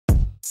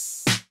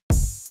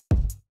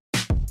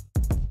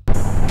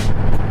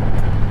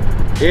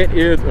It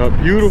is a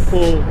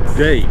beautiful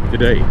day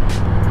today.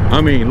 I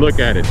mean, look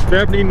at it,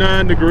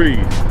 79 degrees,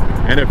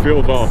 and it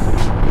feels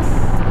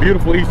awesome.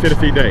 Beautiful East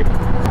Tennessee day.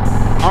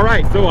 All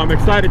right, so I'm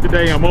excited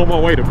today. I'm on my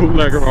way to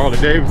Bootlegger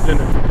Harley-Davidson.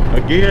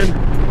 Again,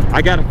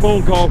 I got a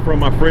phone call from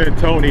my friend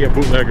Tony at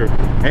Bootlegger,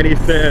 and he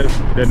says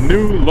the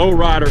new Low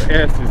Rider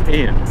S is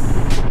in.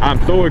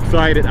 I'm so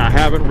excited. I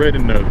haven't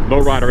ridden the Low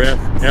Rider S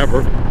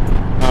ever,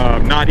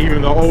 not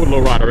even the old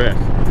Low Rider S.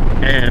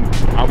 And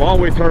I've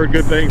always heard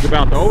good things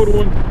about the old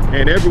one,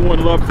 and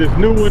everyone loves this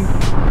new one.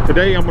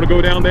 Today I'm gonna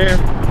go down there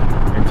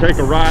and take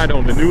a ride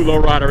on the new Low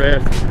Rider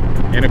S.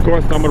 And of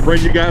course, I'm gonna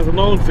bring you guys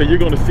along, so you're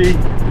gonna see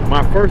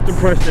my first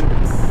impression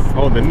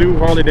on the new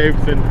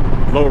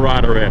Harley-Davidson Low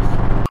Rider S.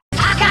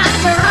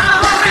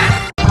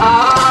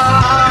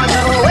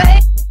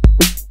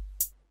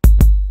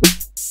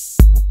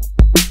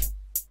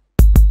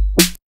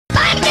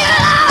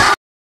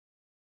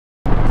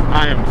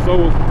 I am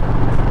so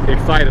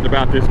excited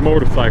about this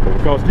motorcycle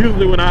because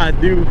usually when I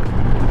do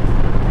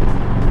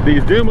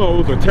these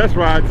demos or test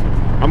rides,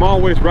 I'm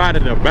always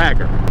riding a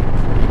bagger.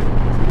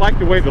 I like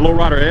the way the Low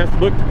Rider S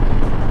looked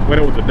when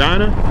it was a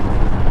Dyna,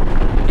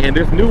 and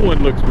this new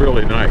one looks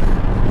really nice.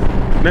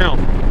 Now,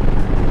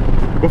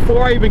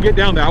 before I even get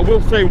down there, I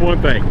will say one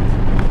thing.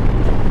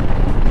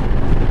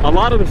 A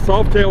lot of the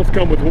Softails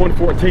come with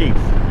 114s.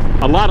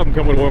 A lot of them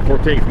come with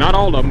 114s. Not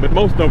all of them, but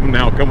most of them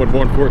now come with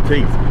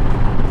 114s.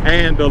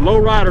 And the Low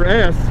Rider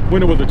S,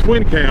 when it was a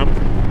twin cam,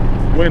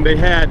 when they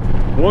had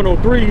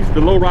 103s,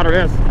 the Low Rider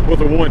S was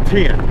a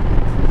 110.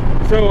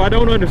 So I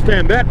don't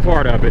understand that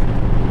part of it,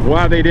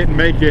 why they didn't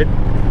make it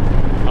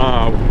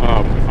a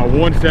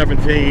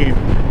 117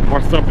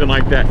 or something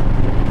like that.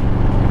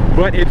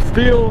 But it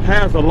still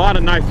has a lot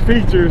of nice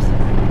features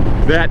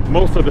that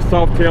most of the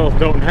Softails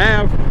don't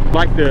have,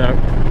 like the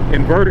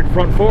inverted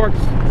front forks.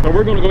 So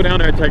we're going to go down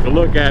there and take a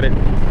look at it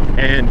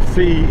and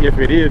see if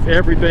it is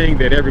everything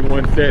that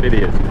everyone said it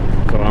is.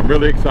 So I'm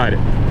really excited.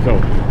 So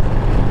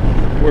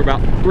we're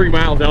about 3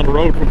 miles down the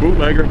road from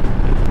Bootlegger.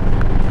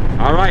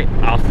 All right,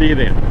 I'll see you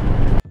then.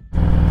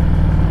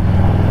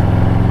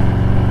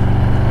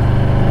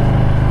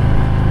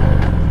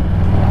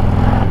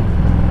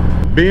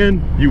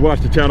 Ben, you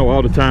watch the channel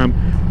all the time.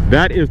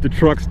 That is the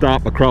truck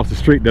stop across the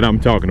street that I'm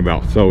talking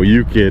about. So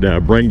you could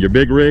bring your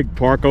big rig,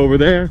 park over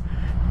there,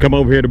 come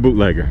over here to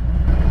Bootlegger.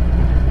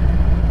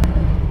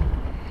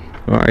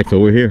 All right, so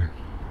we're here.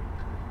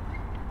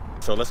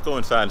 So let's go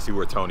inside and see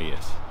where Tony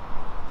is.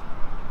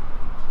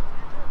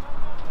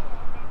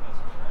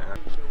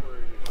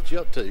 What you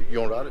up to? You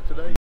gonna ride it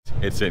today?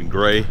 It's in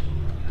gray.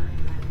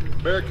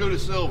 Barracuda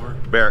silver.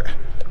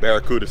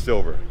 Barracuda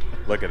silver.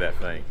 Look at that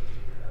thing.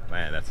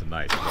 Man, that's a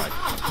nice bike.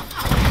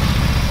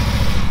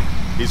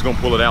 He's gonna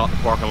pull it out in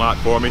the parking lot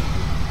for me,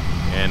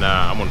 and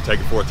I'm gonna take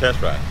it for a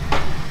test ride.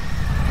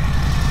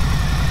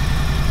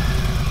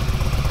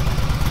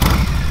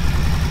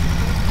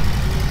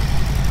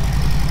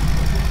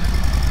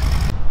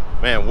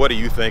 Man, what do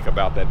you think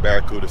about that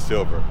Barracuda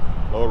Silver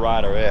Low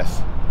Rider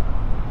S?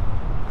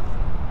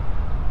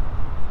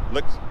 It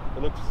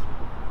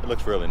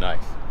looks really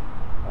nice.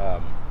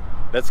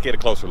 Let's get a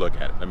closer look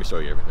at it. Let me show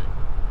you everything.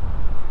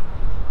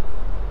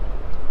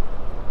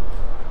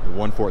 The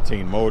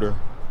 114 motor,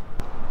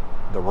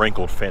 the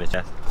wrinkled finish,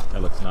 that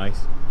looks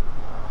nice.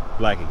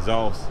 Black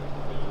exhaust,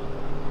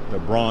 the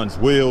bronze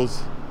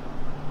wheels,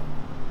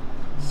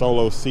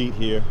 solo seat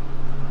here.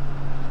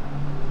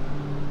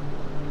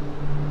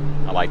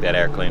 I like that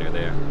air cleaner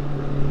there.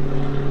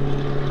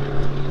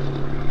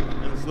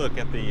 And let's look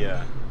at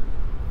the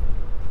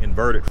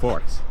inverted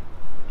forks.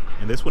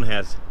 And this one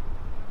has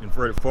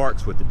inverted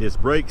forks with the disc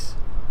brakes.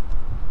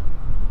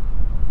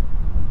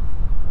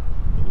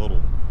 The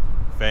little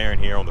fairing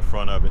here on the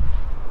front of it.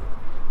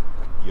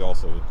 You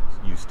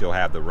still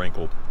have the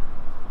wrinkled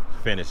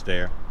finish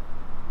there.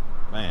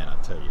 Man, I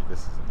tell you, this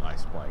is a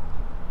nice bike.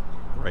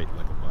 Great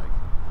looking bike.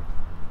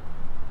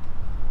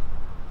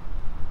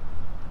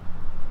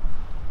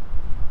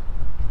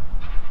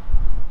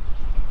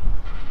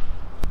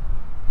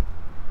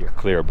 Your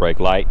clear brake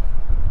light.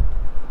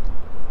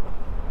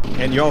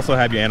 And you also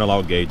have your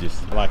analog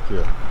gauges. I like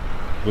your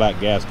black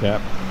gas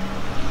cap.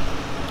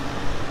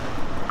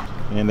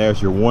 And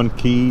there's your one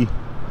key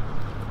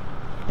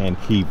and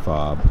key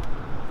fob.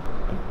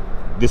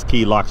 This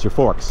key locks your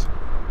forks.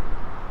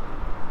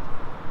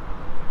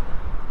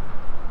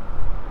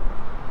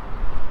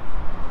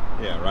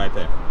 Yeah, right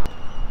there.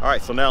 All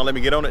right, so now let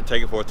me get on it and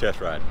take it for a test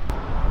ride.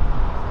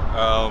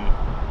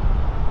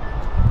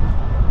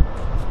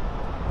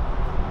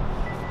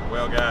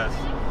 Well, guys,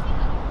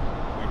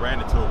 we ran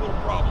into a little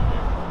problem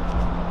here.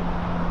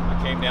 I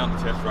came down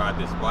to test ride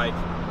this bike.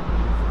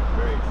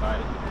 Very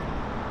excited.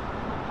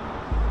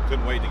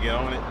 Couldn't wait to get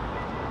on it.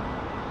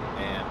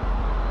 And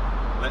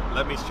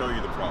let me show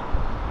you the problem.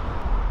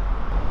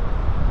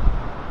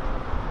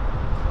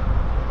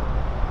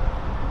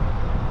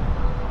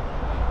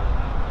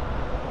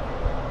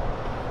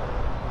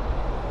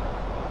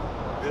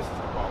 This is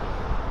the problem.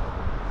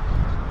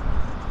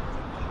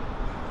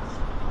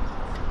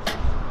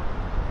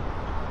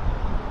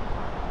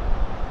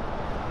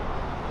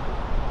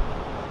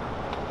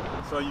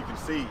 Well, you can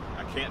see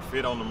I can't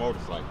fit on the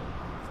motorcycle.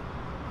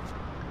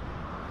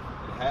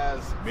 It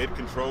has mid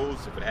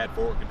controls. If it had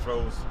forward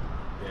controls,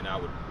 then I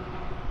would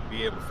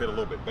be able to fit a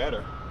little bit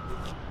better.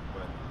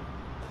 But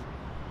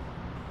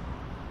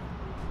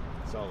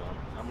so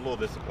I'm a little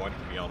disappointed,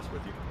 to be honest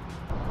with you.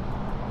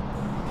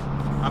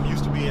 I'm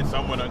used to being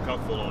somewhat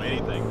uncomfortable on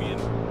anything.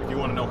 If you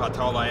want to know how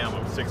tall I am,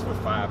 I'm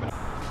 6'5". And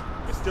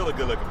it's still a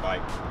good looking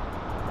bike.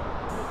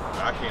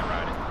 I can't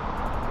ride it.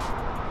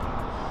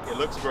 It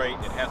looks great.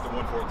 It has the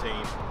 114.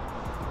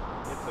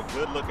 It's a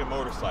good looking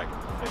motorcycle.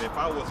 And if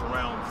I was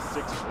around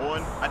 6'1",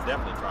 I'd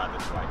definitely try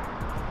this bike.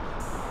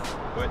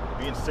 But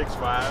being 6'5",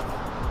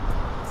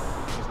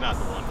 is not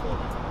the one for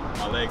me.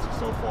 My legs are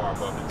so far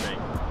above the tank.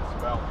 It's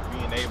about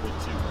being able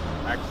to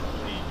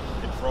actually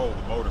control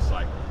the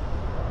motorcycle.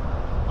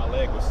 My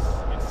leg was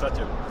in such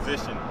a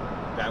position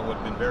that it would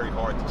have been very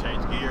hard to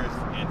change gears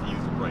and to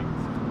use the brakes.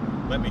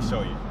 Let me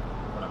show you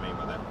what I mean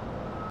by that.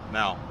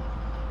 Now,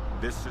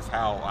 this is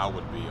how I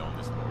would be on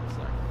this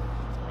motorcycle,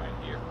 right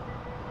here.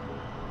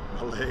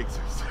 My legs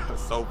are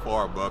so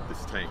far above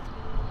this tank.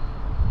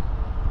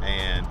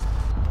 And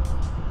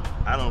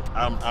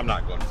I'm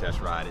not going to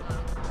test ride it.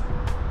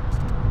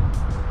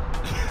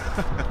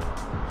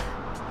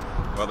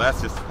 Well,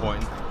 that's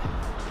disappointing.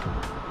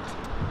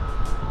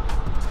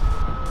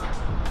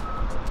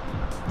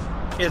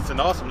 It's an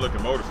awesome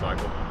looking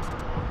motorcycle.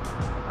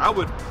 I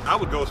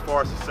would go as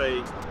far as to say,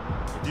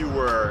 if you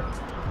were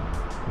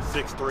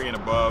 6'3" and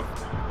above,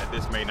 that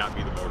this may not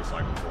be the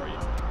motorcycle for you.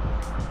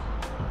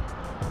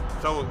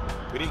 So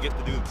we didn't get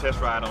to do the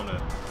test ride on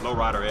the Low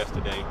Rider S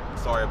today.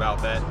 Sorry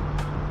about that.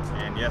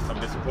 And yes, I'm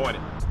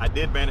disappointed. I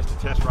did manage to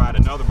test ride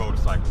another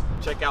motorcycle.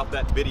 Check out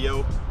that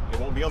video. It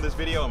won't be on this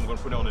video. I'm going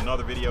to put it on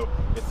another video.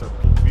 It's a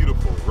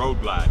beautiful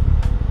road glide,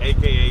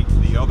 aka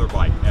the other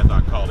bike, as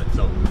I call it.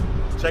 So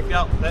check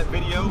out that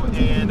video,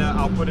 and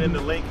I'll put in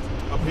the link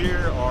up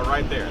here or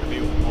right there. It'll be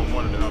on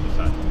one of the other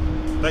sides.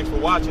 Thanks for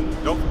watching.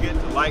 Don't forget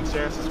to like,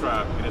 share, and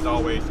subscribe. And as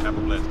always, have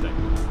a blessed day.